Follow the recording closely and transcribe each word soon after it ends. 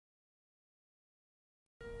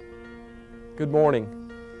Good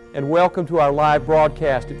morning, and welcome to our live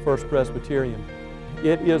broadcast at First Presbyterian.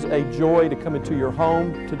 It is a joy to come into your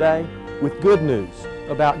home today with good news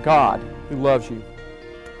about God who loves you.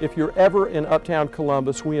 If you're ever in Uptown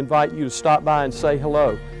Columbus, we invite you to stop by and say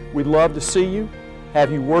hello. We'd love to see you,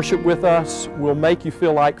 have you worship with us. We'll make you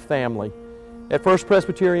feel like family. At First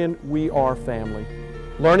Presbyterian, we are family.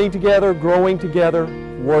 Learning together, growing together,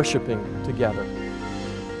 worshiping together.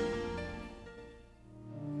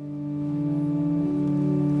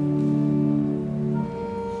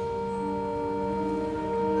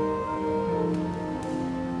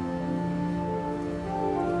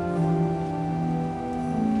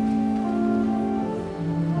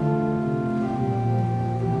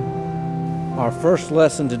 Our first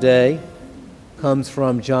lesson today comes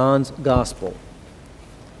from John's Gospel.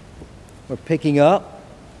 We're picking up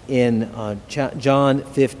in John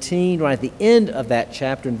 15, right at the end of that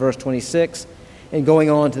chapter in verse 26, and going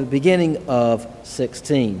on to the beginning of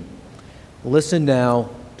 16. Listen now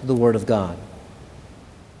to the Word of God.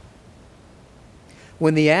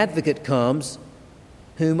 When the Advocate comes,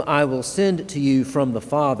 whom I will send to you from the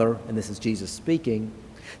Father, and this is Jesus speaking,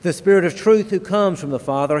 the Spirit of truth who comes from the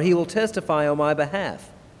Father, he will testify on my behalf.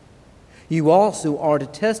 You also are to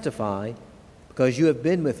testify because you have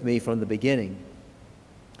been with me from the beginning.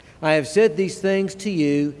 I have said these things to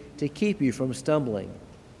you to keep you from stumbling.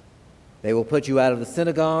 They will put you out of the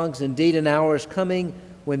synagogues. Indeed, an hour is coming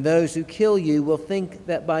when those who kill you will think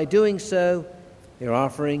that by doing so, they're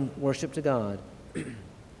offering worship to God.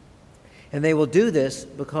 And they will do this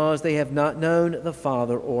because they have not known the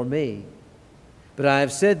Father or me. But I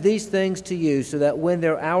have said these things to you so that when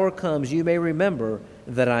their hour comes, you may remember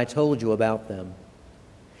that I told you about them.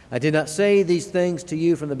 I did not say these things to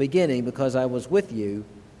you from the beginning because I was with you,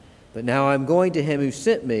 but now I am going to him who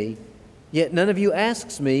sent me, yet none of you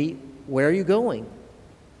asks me, where are you going?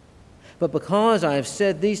 But because I have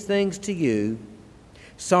said these things to you,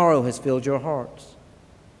 sorrow has filled your hearts.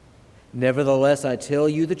 Nevertheless, I tell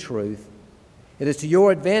you the truth. It is to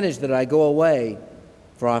your advantage that I go away.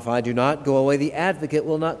 For if I do not go away, the Advocate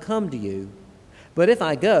will not come to you. But if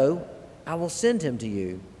I go, I will send him to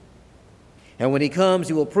you. And when he comes,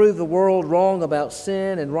 he will prove the world wrong about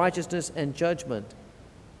sin and righteousness and judgment.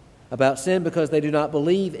 About sin, because they do not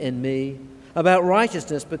believe in me. About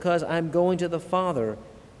righteousness, because I am going to the Father,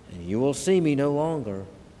 and you will see me no longer.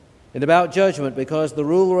 And about judgment, because the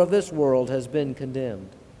ruler of this world has been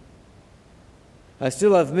condemned. I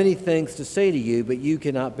still have many things to say to you, but you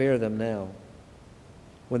cannot bear them now.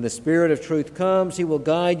 When the Spirit of truth comes, he will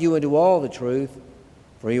guide you into all the truth,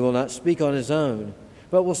 for he will not speak on his own,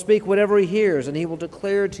 but will speak whatever he hears, and he will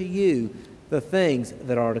declare to you the things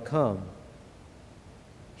that are to come.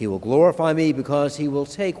 He will glorify me because he will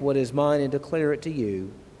take what is mine and declare it to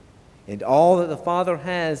you. And all that the Father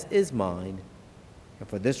has is mine. And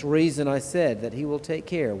for this reason I said that he will take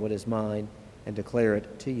care what is mine and declare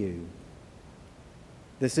it to you.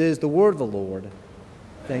 This is the word of the Lord.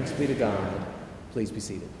 Thanks be to God. Please be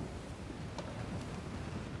seated.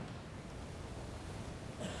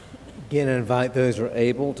 Again, I invite those who are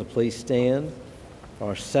able to please stand for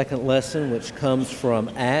our second lesson, which comes from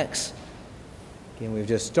Acts. Again, we've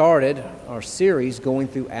just started our series going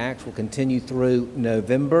through Acts. We'll continue through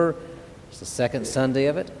November. It's the second Sunday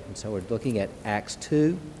of it, and so we're looking at Acts 2.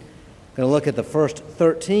 We're going to look at the first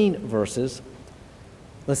 13 verses.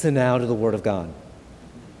 Listen now to the Word of God.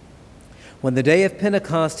 When the day of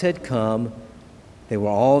Pentecost had come, they were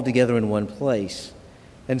all together in one place,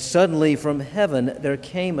 and suddenly from heaven there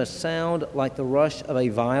came a sound like the rush of a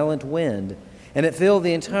violent wind, and it filled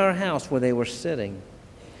the entire house where they were sitting.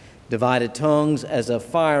 Divided tongues as of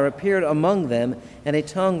fire appeared among them, and a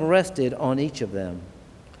tongue rested on each of them.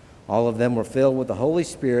 All of them were filled with the Holy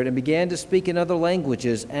Spirit and began to speak in other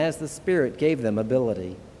languages as the Spirit gave them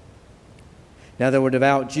ability. Now there were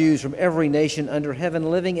devout Jews from every nation under heaven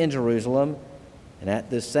living in Jerusalem. And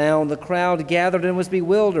at this sound the crowd gathered and was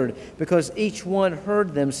bewildered, because each one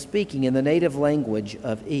heard them speaking in the native language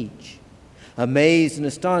of each. Amazed and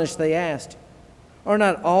astonished, they asked, "Are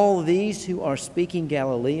not all these who are speaking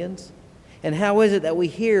Galileans? And how is it that we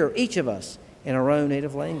hear, each of us, in our own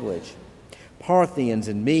native language? Parthians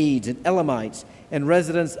and Medes and Elamites and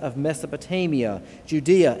residents of Mesopotamia,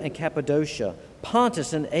 Judea and Cappadocia,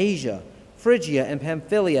 Pontus and Asia, Phrygia and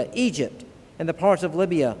Pamphylia, Egypt, and the parts of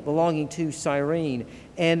Libya belonging to Cyrene,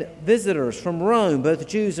 and visitors from Rome, both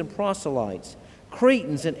Jews and proselytes,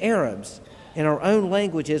 Cretans and Arabs. In our own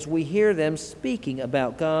languages we hear them speaking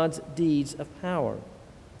about God's deeds of power."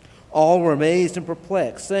 All were amazed and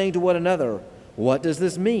perplexed, saying to one another, "What does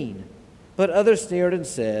this mean?" But others sneered and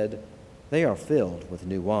said, "They are filled with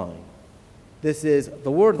new wine." This is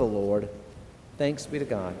the word of the Lord. Thanks be to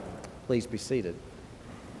God. Please be seated.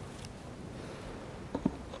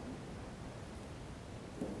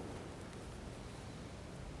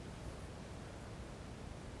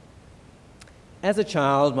 As a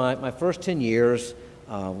child, my first 10 years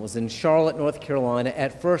was in Charlotte, North Carolina,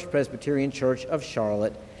 at First Presbyterian Church of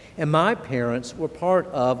Charlotte, and my parents were part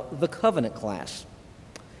of the Covenant class,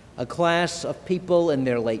 a class of people in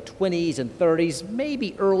their late 20s and 30s,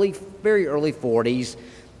 maybe very early 40s,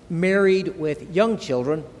 married with young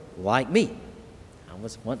children like me. I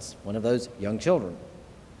was once one of those young children.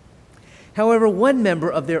 However, one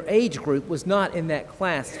member of their age group was not in that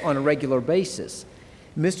class on a regular basis.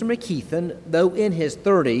 Mr. McKeithen, though in his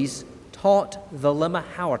 30s, taught the Lemma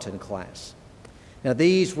Howerton class. Now,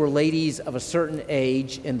 these were ladies of a certain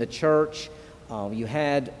age in the church. You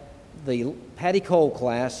had the Patty Cole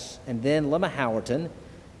class and then Lemma Howerton,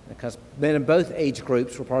 because men in both age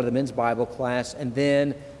groups were part of the men's Bible class, and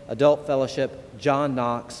then adult fellowship, John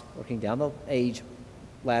Knox, working down the age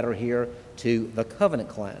ladder here to the Covenant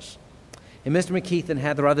class. And Mr. McKeithen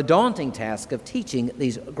had the rather daunting task of teaching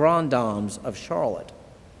these grand dames of Charlotte.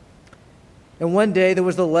 And one day there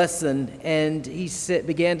was a lesson, and he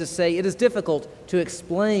began to say, "It is difficult to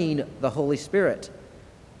explain the Holy Spirit."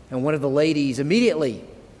 And one of the ladies immediately,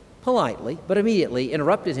 politely, but immediately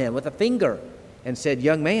interrupted him with a finger and said,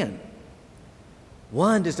 "Young man,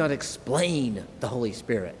 one does not explain the Holy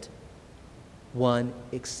Spirit. One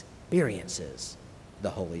experiences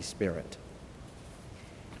the Holy Spirit."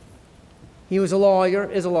 He is a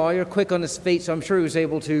lawyer, quick on his feet, so I'm sure he was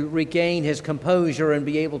able to regain his composure and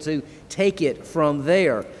be able to take it from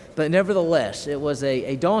there. But nevertheless, it was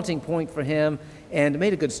a daunting point for him, and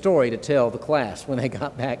made a good story to tell the class when they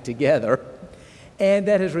got back together. And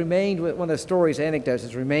that has remained, one of the stories, anecdotes,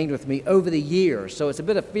 has remained with me over the years. So it's a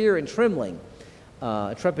bit of fear and trembling,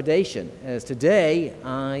 trepidation, as today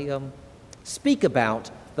I speak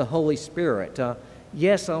about the Holy Spirit.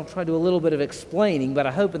 Yes, I'll try to do a little bit of explaining, but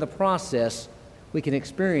I hope in the process we can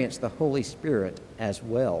experience the Holy Spirit as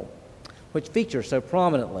well, which features so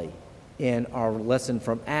prominently in our lesson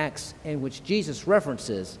from Acts and which Jesus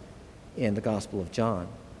references in the Gospel of John.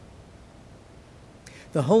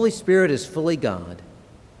 The Holy Spirit is fully God.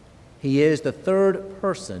 He is the third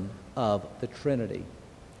person of the Trinity.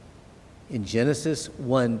 In Genesis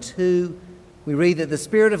 1:2, we read that the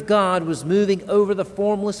Spirit of God was moving over the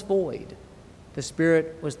formless void. The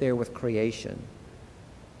Spirit was there with creation.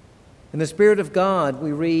 And the Spirit of God,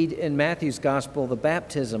 we read in Matthew's Gospel, the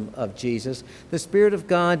baptism of Jesus, the Spirit of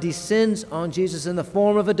God descends on Jesus in the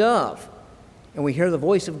form of a dove. And we hear the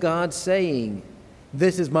voice of God saying,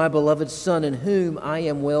 "This is my beloved Son, in whom I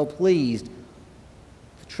am well pleased."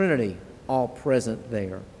 The Trinity all present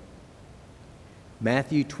there.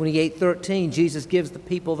 Matthew 28:13, Jesus gives the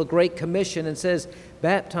people the Great Commission and says,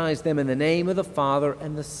 "Baptize them in the name of the Father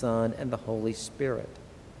and the Son and the Holy Spirit."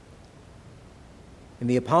 In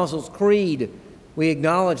the Apostles' Creed, we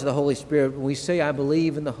acknowledge the Holy Spirit when we say, "I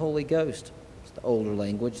believe in the Holy Ghost." It's the older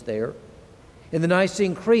language there. In the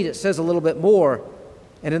Nicene Creed, it says a little bit more,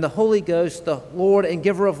 "And in the Holy Ghost, the Lord and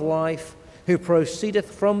giver of life, who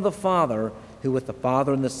proceedeth from the Father, who with the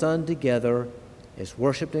Father and the Son together is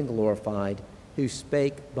worshipped and glorified, who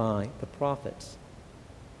spake by the prophets."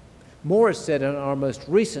 More is said in our most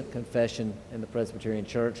recent confession in the Presbyterian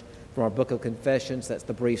Church from our Book of Confessions. That's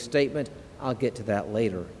the brief statement. I'll get to that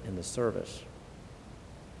later in the service.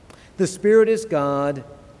 The Spirit is God,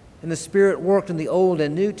 and the Spirit worked in the Old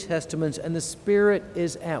and New Testaments, and the Spirit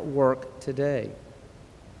is at work today.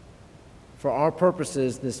 For our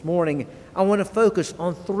purposes this morning, I want to focus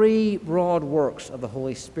on three broad works of the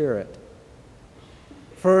Holy Spirit.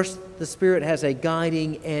 First, the Spirit has a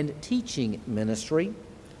guiding and teaching ministry.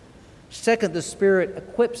 Second, the Spirit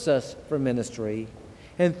equips us for ministry.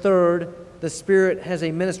 And third, the Spirit has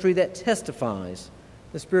a ministry that testifies.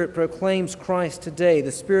 The Spirit proclaims Christ today.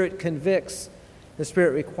 The Spirit convicts. The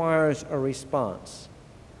Spirit requires a response.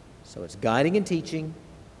 So it's guiding and teaching,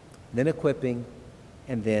 then equipping,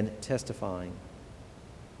 and then testifying.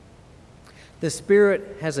 The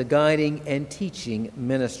Spirit has a guiding and teaching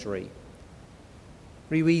ministry.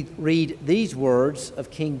 We read these words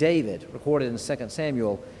of King David, recorded in 2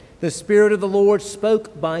 Samuel. "The Spirit of the Lord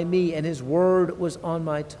spoke by me, and His word was on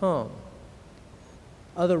my tongue."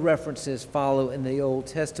 Other references follow in the Old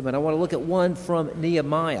Testament. I want to look at one from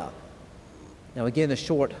Nehemiah. Now again, a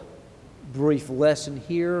short, brief lesson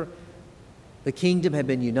here. The kingdom had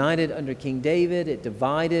been united under King David. It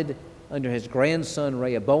divided under his grandson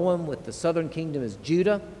Rehoboam, with the southern kingdom as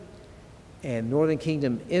Judah and northern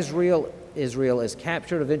kingdom Israel. Israel is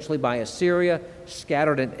captured eventually by Assyria,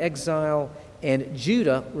 scattered in exile, and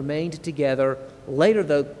Judah remained together. Later,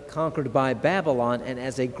 though, conquered by Babylon, and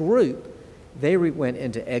as a group, they went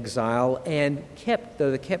into exile and kept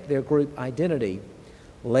their group identity.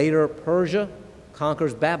 Later, Persia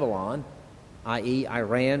conquers Babylon, i.e.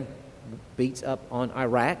 Iran beats up on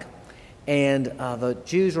Iraq, and the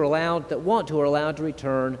Jews are allowed to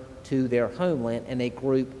return to their homeland, and a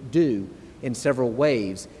group do in several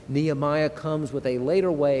waves. Nehemiah comes with a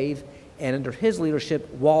later wave, and under his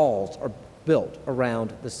leadership, walls are built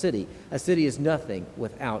around the city. A city is nothing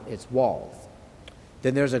without its walls.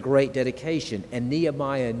 Then there's a great dedication, and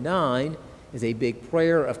Nehemiah 9 is a big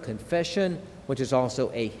prayer of confession, which is also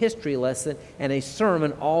a history lesson and a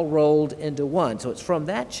sermon all rolled into one. So it's from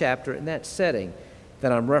that chapter and that setting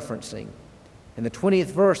that I'm referencing. In the 20th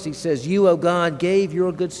verse, he says, "You, O God, gave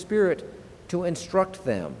your good spirit to instruct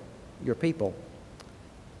them," your people.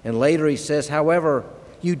 And later he says, "However,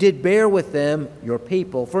 you did bear with them," your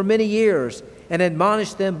people, "for many years, and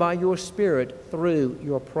admonished them by your Spirit through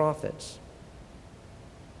your prophets."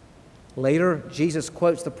 Later, Jesus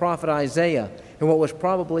quotes the prophet Isaiah in what was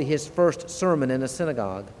probably his first sermon in a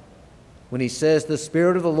synagogue, when he says, "The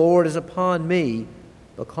Spirit of the Lord is upon me,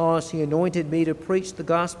 because he anointed me to preach the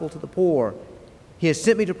gospel to the poor. He has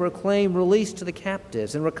sent me to proclaim release to the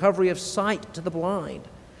captives and recovery of sight to the blind,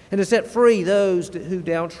 and to set free those who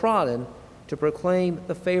downtrodden, to proclaim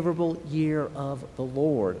the favorable year of the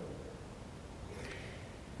Lord."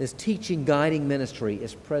 This teaching, guiding ministry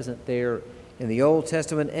is present there in the Old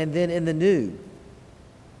Testament and then in the New.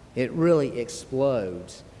 It really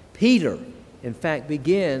explodes. Peter, in fact,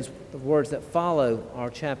 begins with the words that follow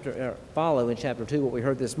in chapter 2, what we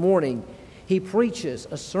heard this morning. He preaches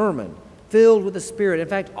a sermon filled with the Spirit. In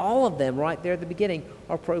fact, all of them right there at the beginning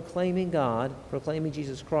are proclaiming God, proclaiming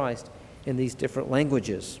Jesus Christ in these different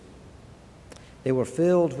languages. They were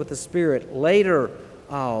filled with the Spirit. Later,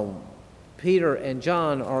 Peter and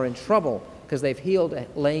John are in trouble because they've healed a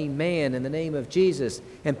lame man in the name of Jesus.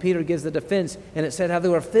 And Peter gives the defense, and it said how they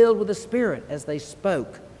were filled with the Spirit as they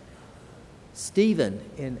spoke. Stephen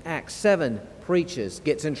in Acts 7 preaches,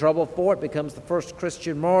 gets in trouble for it, becomes the first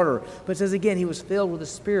Christian martyr. But it says again, he was filled with the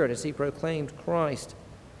Spirit as he proclaimed Christ.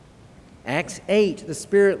 Acts 8, the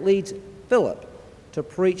Spirit leads Philip to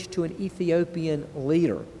preach to an Ethiopian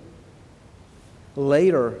leader.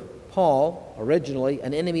 Later, Paul, originally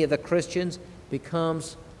an enemy of the Christians,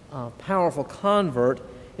 becomes a powerful convert,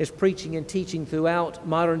 is preaching and teaching throughout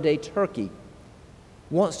modern-day Turkey.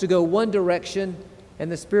 Wants to go one direction,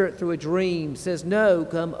 and the Spirit, through a dream, says, "No,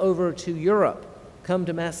 come over to Europe. Come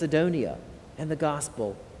to Macedonia." And the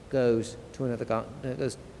gospel goes to another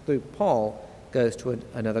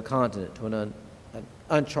another continent, to an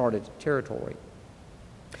uncharted territory.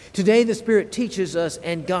 Today, the Spirit teaches us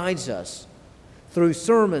and guides us through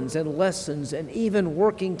sermons and lessons, and even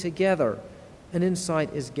working together, an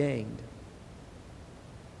insight is gained.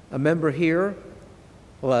 A member here,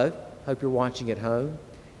 hello, hope you're watching at home,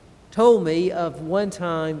 told me of one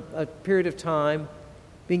time, a period of time,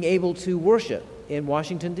 being able to worship in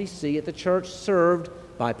Washington, D.C. at the church served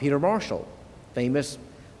by Peter Marshall, famous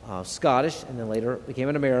Scottish, and then later became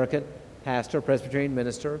an American pastor, Presbyterian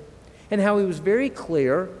minister, and how he was very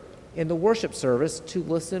clear in the worship service to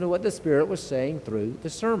listen to what the Spirit was saying through the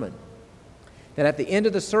sermon. That at the end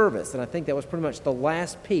of the service, and I think that was pretty much the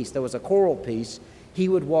last piece, there was a choral piece, he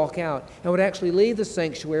would walk out and would actually leave the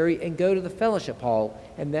sanctuary and go to the fellowship hall,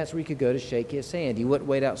 and that's where he could go to shake his hand. He wouldn't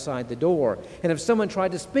wait outside the door. And if someone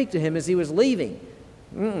tried to speak to him as he was leaving,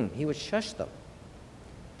 he would shush them.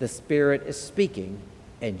 The Spirit is speaking,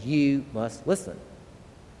 and you must listen.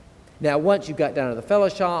 Now, once you got down to the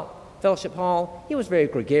fellowship hall, he was very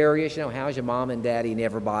gregarious, how's your mom and daddy and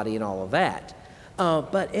everybody and all of that.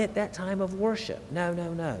 But at that time of worship,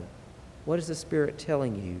 no. What is the Spirit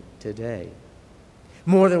telling you today?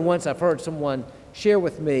 More than once I've heard someone share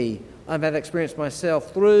with me, I've had experience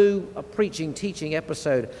myself through a preaching, teaching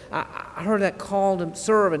episode. I heard that call to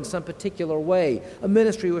serve in some particular way. A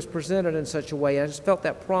ministry was presented in such a way. I just felt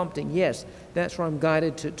that prompting. Yes, that's where I'm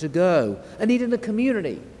guided to go. A need in the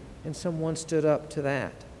community, and someone stood up to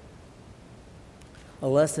that. A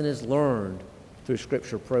lesson is learned through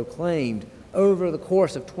Scripture, proclaimed over the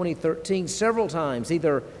course of 2013 several times,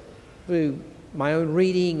 either through my own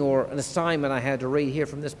reading or an assignment I had to read here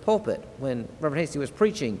from this pulpit when Reverend Hasty was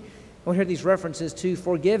preaching. I would hear these references to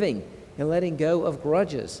forgiving and letting go of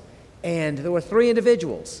grudges. And there were 3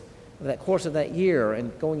 individuals in that course of that year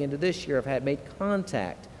and going into this year have made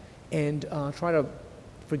contact and try to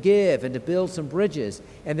forgive and to build some bridges.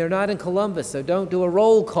 And they're not in Columbus, so don't do a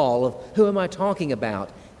roll call of who am I talking about.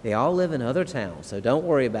 They all live in other towns, so don't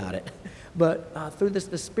worry about it. But through this,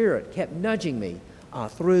 the Spirit kept nudging me.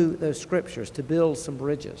 through those scriptures to build some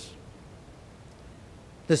bridges.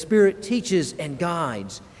 The Spirit teaches and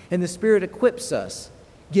guides, and the Spirit equips us,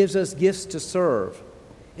 gives us gifts to serve,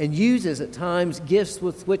 and uses at times gifts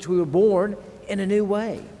with which we were born in a new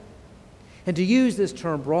way. And to use this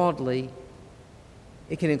term broadly,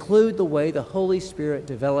 it can include the way the Holy Spirit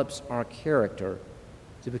develops our character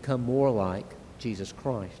to become more like Jesus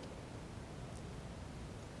Christ.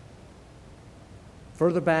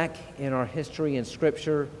 Further back in our history and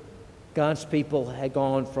Scripture, God's people had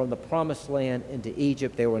gone from the Promised Land into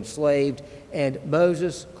Egypt. They were enslaved, and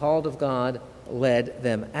Moses, called of God, led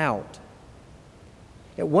them out.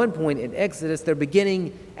 At one point in Exodus,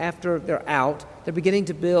 after they're out, they're beginning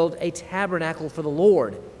to build a tabernacle for the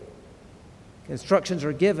Lord. Instructions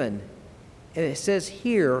are given. And it says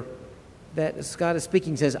here that, as God is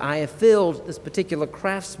speaking, says, I have filled this particular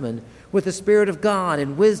craftsman with the Spirit of God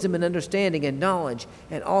and wisdom and understanding and knowledge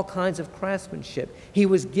and all kinds of craftsmanship. He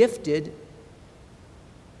was gifted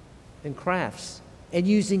in crafts and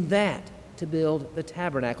using that to build the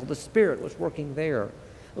tabernacle. The Spirit was working there.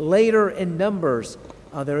 Later in Numbers,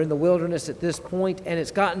 they're in the wilderness at this point, and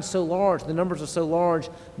it's gotten so large, the numbers are so large,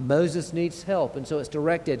 Moses needs help. And so it's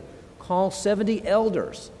directed, call 70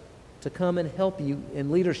 elders to come and help you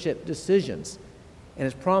in leadership decisions. And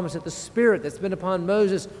it's promised that the Spirit that's been upon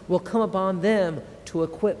Moses will come upon them to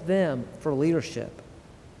equip them for leadership.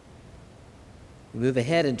 We move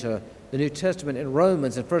ahead into the New Testament in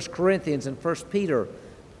Romans and 1 Corinthians and 1 Peter.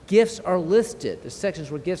 Gifts are listed. The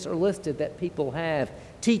sections where gifts are listed that people have: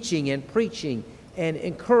 teaching and preaching and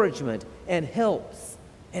encouragement and help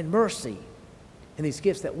and mercy. And these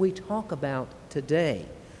gifts that we talk about today,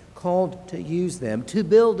 called to use them to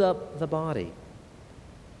build up the body.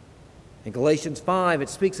 In Galatians 5, it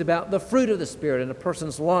speaks about the fruit of the Spirit in a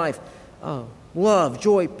person's life: love,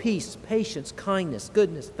 joy, peace, patience, kindness,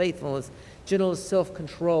 goodness, faithfulness, gentleness,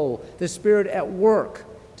 self-control. The Spirit at work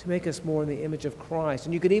to make us more in the image of Christ.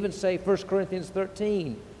 And you could even say 1 Corinthians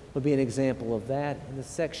 13 would be an example of that in the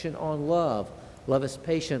section on love. Love is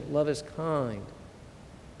patient, love is kind.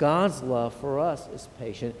 God's love for us is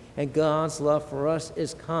patient, and God's love for us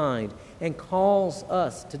is kind, and calls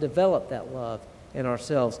us to develop that love in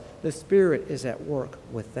ourselves. The Spirit is at work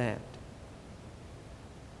with that.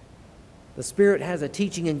 The Spirit has a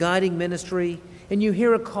teaching and guiding ministry, and you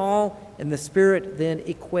hear a call, and the Spirit then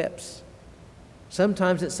equips.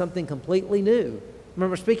 Sometimes it's something completely new. I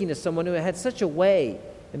remember speaking to someone who had such a way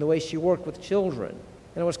in the way she worked with children,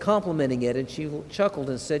 and I was complimenting it, and she chuckled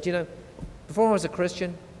and said, before I was a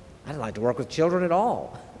Christian, I didn't like to work with children at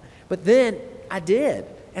all. But then I did,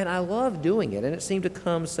 and I loved doing it, and it seemed to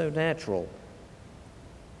come so natural.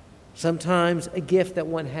 Sometimes a gift that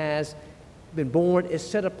one has been born is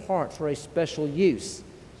set apart for a special use.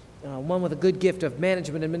 One with a good gift of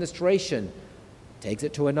management administration takes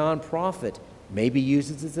it to a nonprofit, maybe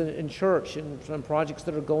uses it in church and some projects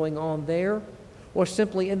that are going on there, or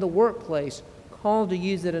simply in the workplace, called to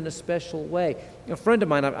use it in a special way. A friend of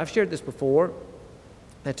mine, I've shared this before,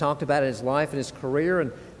 I talked about his life and his career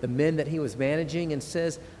and the men that he was managing, and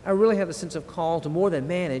says, I really have a sense of call to more than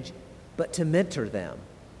manage, but to mentor them,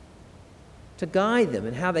 to guide them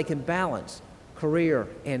in how they can balance career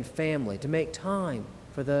and family, to make time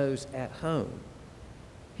for those at home.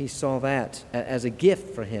 He saw that as a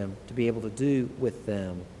gift for him to be able to do with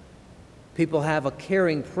them. People have a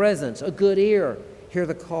caring presence, a good ear, hear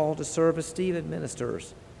the call to serve as Stephen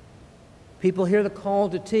ministers. People hear the call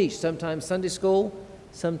to teach, sometimes Sunday school,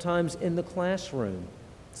 sometimes in the classroom,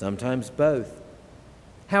 sometimes both.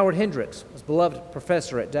 Howard Hendricks was a beloved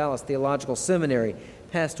professor at Dallas Theological Seminary,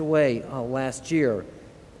 passed away last year.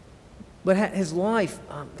 But his life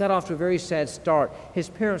got off to a very sad start. His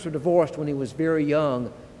parents were divorced when he was very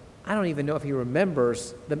young. I don't even know if he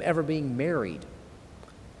remembers them ever being married.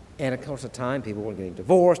 And of course, at the time, people were getting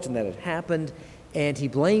divorced, and that had happened. And he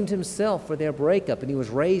blamed himself for their breakup, and he was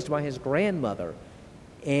raised by his grandmother.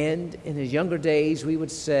 And in his younger days, we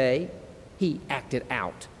would say he acted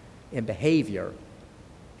out in behavior.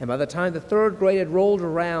 And by the time the third grade had rolled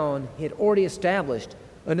around, he had already established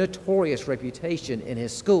a notorious reputation in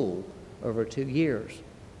his school over 2 years.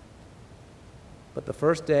 But the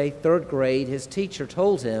first day, third grade, his teacher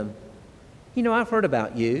told him, I've heard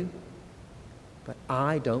about you, but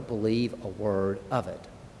I don't believe a word of it.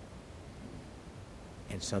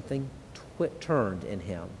 And something turned in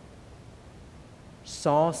him,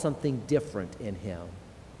 saw something different in him,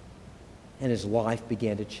 and his life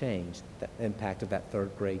began to change, the impact of that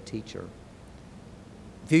third grade teacher.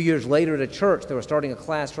 A few years later at a church, they were starting a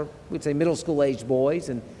class for, we'd say, middle school-aged boys,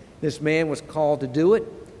 and this man was called to do it.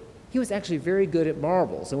 He was actually very good at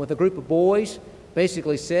marbles, and with a group of boys,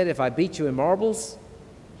 basically said, if I beat you in marbles,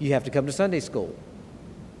 you have to come to Sunday school.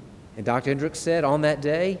 And Dr. Hendricks said, on that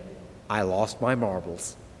day, I lost my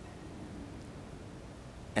marbles.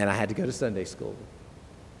 And I had to go to Sunday school.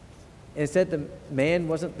 And it said the man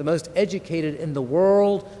wasn't the most educated in the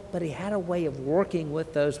world, but he had a way of working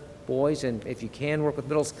with those boys. And if you can work with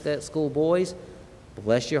middle school boys,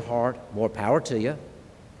 bless your heart, more power to you.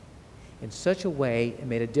 In such a way, it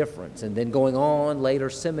made a difference. And then going on later,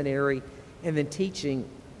 seminary, and then teaching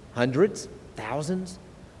hundreds, thousands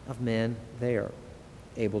of men there,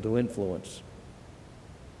 able to influence.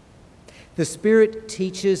 The Spirit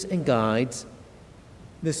teaches and guides.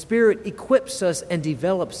 The Spirit equips us and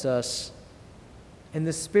develops us. And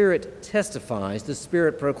the Spirit testifies. The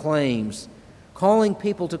Spirit proclaims, calling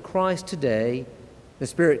people to Christ today. The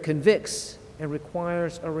Spirit convicts and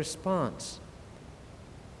requires a response.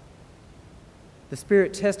 The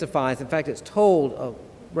Spirit testifies. In fact, it's told, a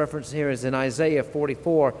reference here is in Isaiah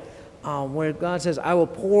 44, where God says, I will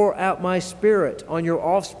pour out my Spirit on your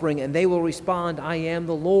offspring, and they will respond, I am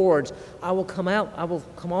the Lord's. I will come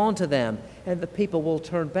on to them, and the people will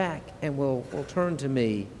turn back and will turn to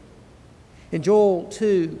me. In Joel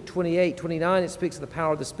 2, 28, 29, it speaks of the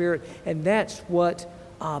power of the Spirit, and that's what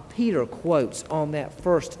Peter quotes on that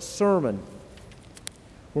first sermon,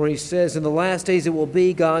 where he says, in the last days it will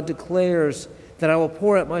be, God declares, that I will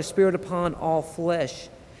pour out my Spirit upon all flesh,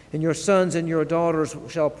 and your sons and your daughters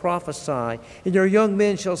shall prophesy, and your young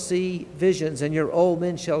men shall see visions, and your old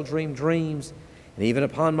men shall dream dreams, and even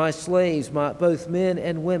upon my slaves, both men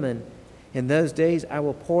and women. In those days I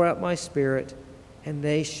will pour out my Spirit, and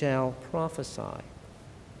they shall prophesy.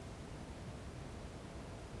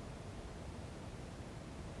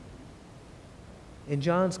 In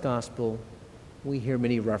John's Gospel, we hear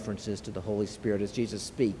many references to the Holy Spirit as Jesus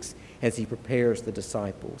speaks, as he prepares the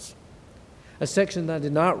disciples. A section that I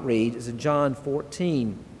did not read is in John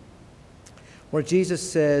 14, where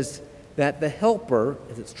Jesus says that the Helper,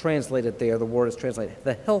 as it's translated there, the word is translated,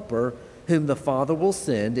 the Helper whom the Father will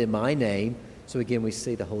send in my name. So again, we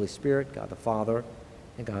see the Holy Spirit, God the Father,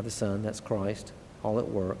 and God the Son, that's Christ, all at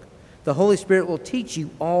work. The Holy Spirit will teach you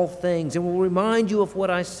all things and will remind you of what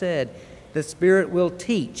I said. The Spirit will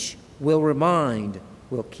teach, will remind,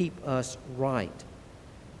 will keep us right.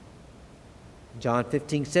 John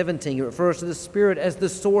 15, 17, it refers to the Spirit as the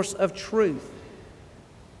source of truth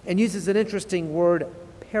and uses an interesting word,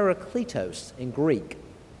 parakletos, in Greek,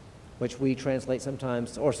 which we translate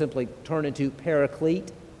sometimes or simply turn into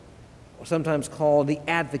paraclete, or sometimes called the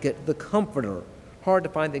advocate, the comforter. Hard to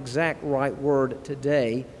find the exact right word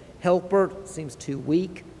today. Helper seems too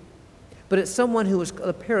weak. But it's someone who was,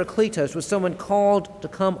 a parakletos was someone called to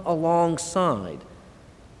come alongside.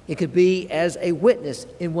 It could be as a witness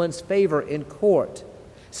in one's favor in court.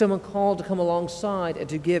 Someone called to come alongside and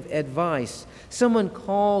to give advice. Someone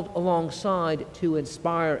called alongside to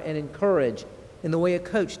inspire and encourage in the way a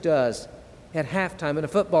coach does at halftime in a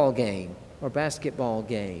football game or basketball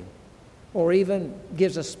game, or even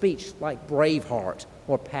gives a speech like Braveheart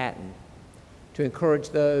or Patton to encourage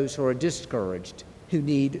those who are discouraged, who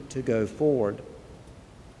need to go forward.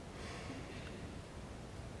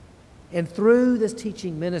 And through this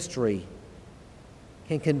teaching ministry,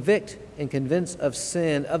 can convict and convince of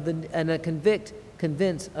sin,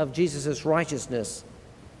 convince of Jesus' righteousness,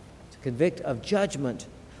 to convict of judgment,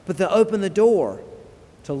 but to open the door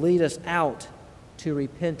to lead us out to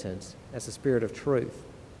repentance as the Spirit of truth.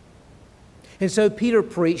 And so Peter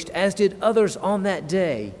preached, as did others on that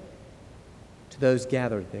day, to those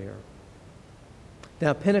gathered there.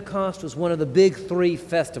 Now, Pentecost was one of the big three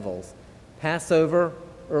festivals: Passover,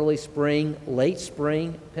 early spring, late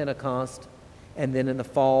spring, Pentecost, and then in the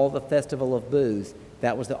fall, the Festival of Booths.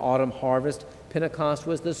 That was the autumn harvest. Pentecost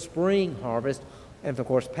was the spring harvest. And, of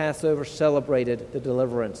course, Passover celebrated the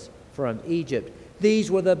deliverance from Egypt. These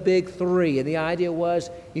were the big three, and the idea was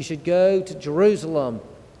you should go to Jerusalem.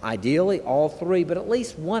 Ideally, all three, but at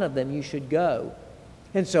least one of them you should go.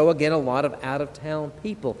 And so, again, a lot of out-of-town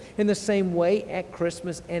people. In the same way, at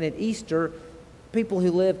Christmas and at Easter, people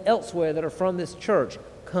who live elsewhere that are from this church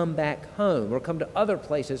come back home or come to other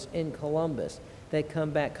places in Columbus. They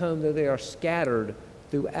come back home, though they are scattered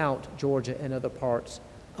throughout Georgia and other parts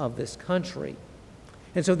of this country.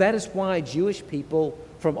 And so that is why Jewish people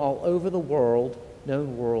from all over the world,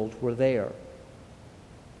 known world, were there.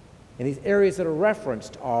 And these areas that are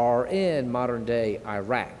referenced are in modern-day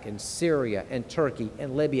Iraq and Syria and Turkey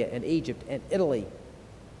and Libya and Egypt and Italy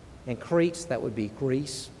and Crete, that would be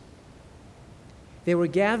Greece. They were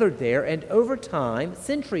gathered there, and over time,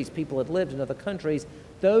 centuries people had lived in other countries.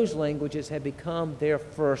 Those languages had become their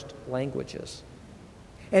first languages.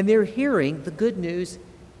 And they're hearing the good news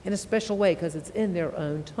in a special way because it's in their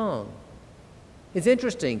own tongue. It's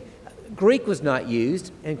interesting. Greek was not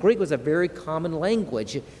used, and Greek was a very common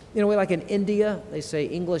language. Like in India, they say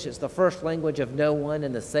English is the first language of no one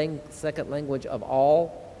and the second language of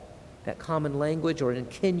all, that common language. Or in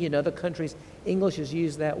Kenya and other countries, English is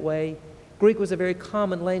used that way. Greek was a very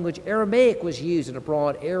common language. Aramaic was used in a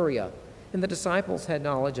broad area, and the disciples had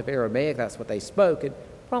knowledge of Aramaic. That's what they spoke, and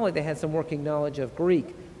probably they had some working knowledge of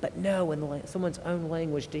Greek. But no, in someone's own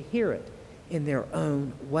language, to hear it in their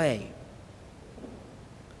own way.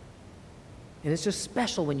 And it's just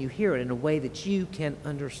special when you hear it in a way that you can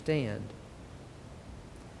understand.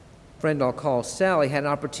 A friend I'll call Sally had an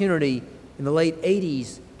opportunity in the late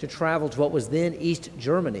 80s to travel to what was then East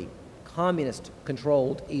Germany,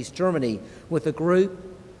 communist-controlled East Germany, with a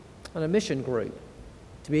group, on a mission group.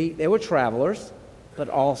 They were travelers, but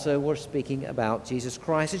also were speaking about Jesus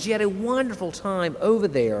Christ. And she had a wonderful time over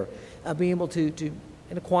there, being able to,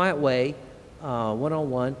 in a quiet way,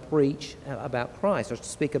 one-on-one, preach about Christ, or to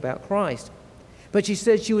speak about Christ. But she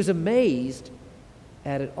said she was amazed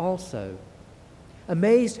at it also.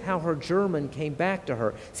 Amazed how her German came back to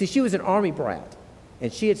her. See, she was an army brat,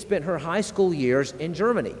 and she had spent her high school years in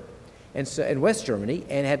Germany, and so in West Germany,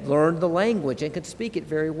 and had learned the language and could speak it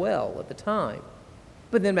very well at the time.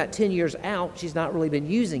 But then about 10 years out, she's not really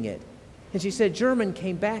been using it. And she said, German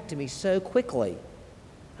came back to me so quickly.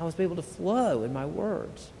 I was able to flow in my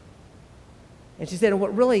words. And she said, and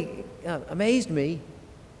what really amazed me,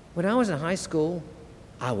 when I was in high school,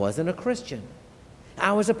 I wasn't a Christian.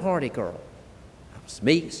 I was a party girl. I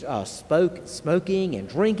was smoking and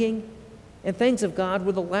drinking, and things of God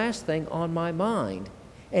were the last thing on my mind.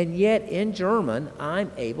 And yet in German,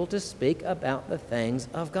 I'm able to speak about the things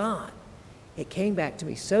of God. It came back to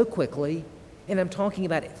me so quickly, and I'm talking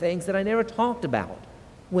about things that I never talked about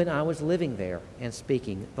when I was living there and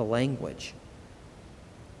speaking the language.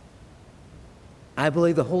 I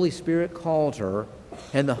believe the Holy Spirit called her,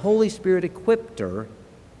 and the Holy Spirit equipped her,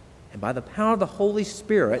 and by the power of the Holy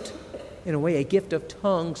Spirit, in a way, a gift of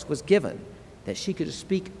tongues was given, that she could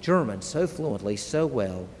speak German so fluently, so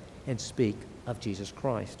well, and speak of Jesus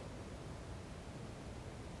Christ.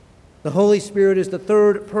 The Holy Spirit is the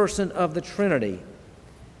third person of the Trinity.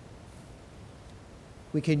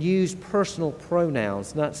 We can use personal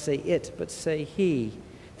pronouns, not say it, but say he.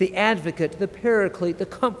 The advocate, the paraclete, the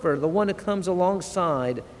comforter, the one who comes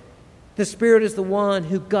alongside. The Spirit is the one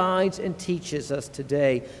who guides and teaches us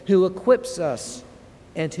today, who equips us,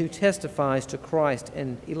 and who testifies to Christ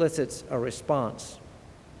and elicits a response.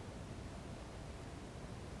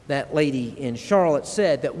 That lady in Charlotte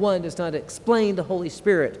said that one does not explain the Holy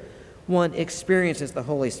Spirit, one experiences the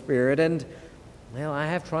Holy Spirit. And, well, I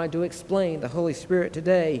have tried to explain the Holy Spirit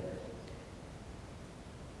today.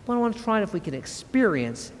 But I want to try if we can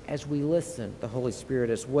experience, as we listen, the Holy Spirit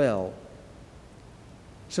as well.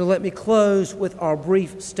 So let me close with our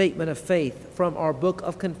brief statement of faith from our Book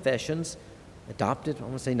of Confessions, adopted, I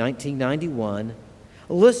want to say 1991.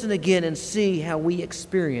 Listen again and see how we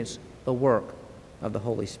experience the work of the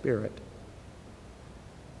Holy Spirit.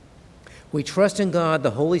 We trust in God,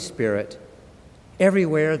 the Holy Spirit,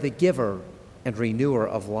 everywhere the giver and renewer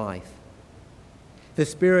of life. The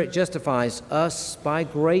Spirit justifies us by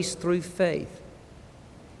grace through faith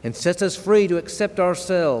and sets us free to accept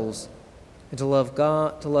ourselves and to love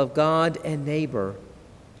God and neighbor,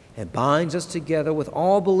 and binds us together with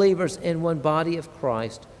all believers in one body of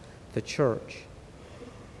Christ, the church.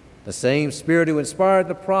 The same Spirit who inspired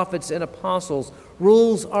the prophets and apostles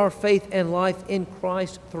rules our faith and life in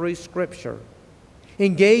Christ through Scripture,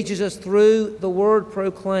 engages us through the word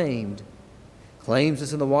proclaimed, claims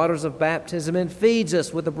us in the waters of baptism, and feeds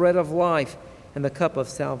us with the bread of life and the cup of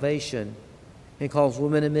salvation, and calls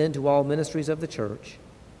women and men to all ministries of the church.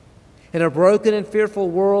 In a broken and fearful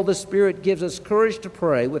world, the Spirit gives us courage to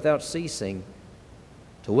pray without ceasing,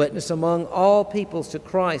 to witness among all peoples to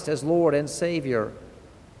Christ as Lord and Savior,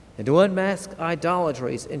 and to unmask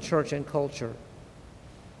idolatries in church and culture,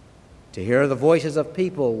 to hear the voices of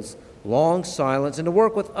peoples long silence, and to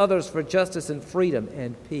work with others for justice and freedom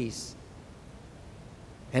and peace.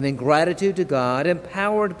 And in gratitude to God,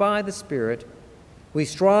 empowered by the Spirit, we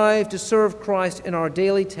strive to serve Christ in our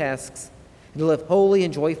daily tasks and to live holy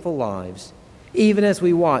and joyful lives, even as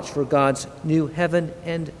we watch for God's new heaven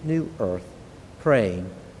and new earth, praying,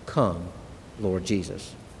 "Come, Lord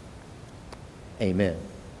Jesus." Amen.